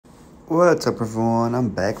What's up everyone, I'm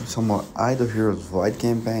back with some more Idle Heroes Void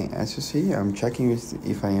campaign. As you see, I'm checking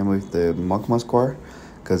if I am with the Magma score,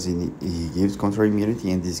 because he gives control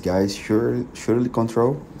immunity and this guy surely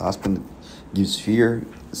control. Aspen gives fear,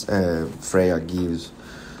 Freya gives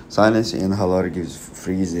silence, and Halora gives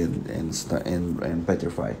freeze and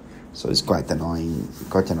petrify. So it's quite annoying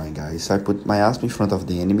guys. I put my Aspen in front of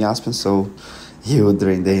the enemy Aspen so he would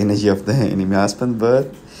drain the energy of the enemy Aspen,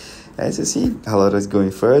 but as you see, Halora is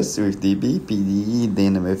going first with DB, PDE,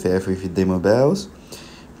 then MFF with Demo Bells,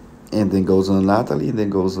 and then goes on Natalie, then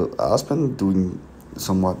goes Aspen doing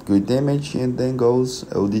somewhat good damage, and then goes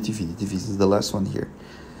DTV. DTV is the last one here.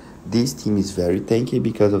 This team is very tanky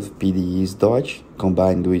because of PDE's dodge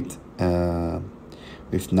combined with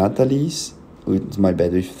Natalie's, with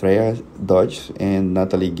Freya dodge, and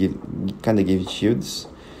Natalie kinda gave shields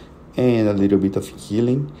and a little bit of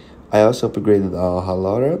healing. I also upgraded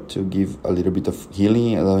Halora to give a little bit of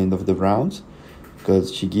healing at the end of the round,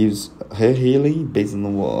 because she gives her healing based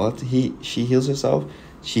on what she heals herself,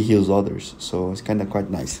 she heals others, so it's kind of quite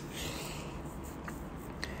nice.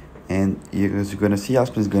 And as you're gonna see,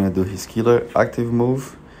 Aspen is gonna do his killer active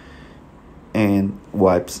move and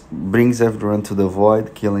brings everyone to the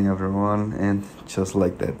void, killing everyone, and just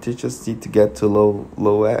like that. You just need to get to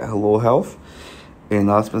low health, and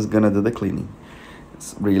Aspen's gonna do the cleaning.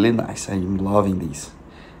 It's really nice. I'm loving these.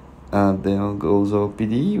 Then goes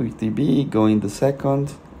OPD with DB, going the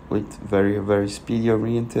second with very speedy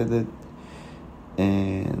oriented,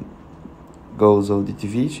 and goes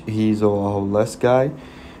ODTV. He's our last guy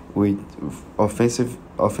with offensive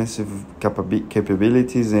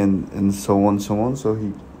capabilities and so on. So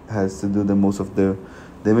he has to do the most of the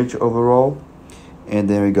damage overall. And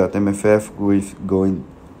then we got MFF with going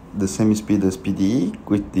the same speed as PDE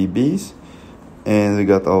with DBs. And we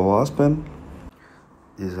got our Aspen.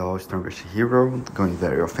 This is our strongest hero, going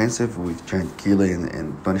very offensive with giant killer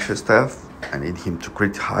and punisher staff. I need him to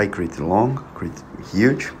crit high, crit long, crit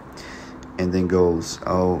huge. And then goes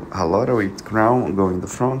our Halora with crown, going in the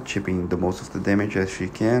front, chipping the most of the damage as she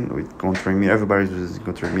can with control immunity. Everybody's using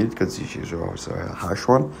control immunity because she's also a harsh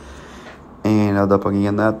one. And I'll up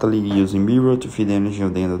again Natalie using mirror to feed the energy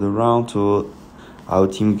at the end of the round to our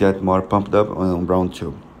team get more pumped up on round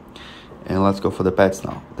 2. And let's go for the pets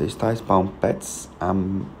now. The Starspawns pets.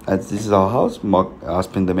 This is our house.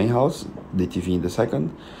 Aspen the main house. DTV in the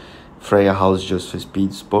second. Freya house just for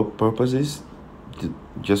speed purposes,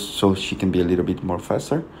 just so she can be a little bit more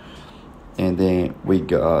faster. And then we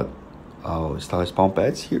got our Starspawns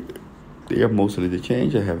pets here. They are mostly the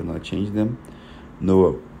change. I have not changed them.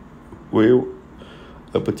 No will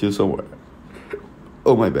up until somewhere.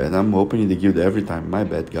 Oh my bad. I'm opening the guild every time. My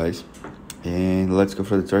bad, guys. And let's go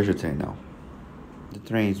for the treasure train now. The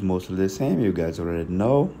train is mostly the same, you guys already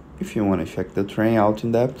know. If you want to check the train out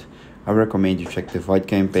in depth, I recommend you check the Void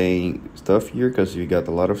campaign stuff here, because we got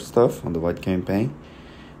a lot of stuff on the Void campaign.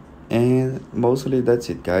 And mostly that's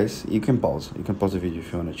it, guys. You can pause the video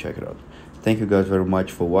if you want to check it out. Thank you guys very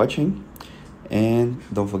much for watching, and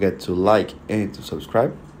don't forget to like and to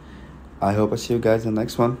subscribe. I hope I see you guys in the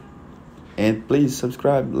next one. And please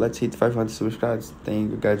subscribe. Let's hit 500 subscribers.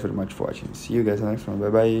 Thank you guys very much for watching. See you guys in the next one. Bye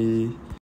bye.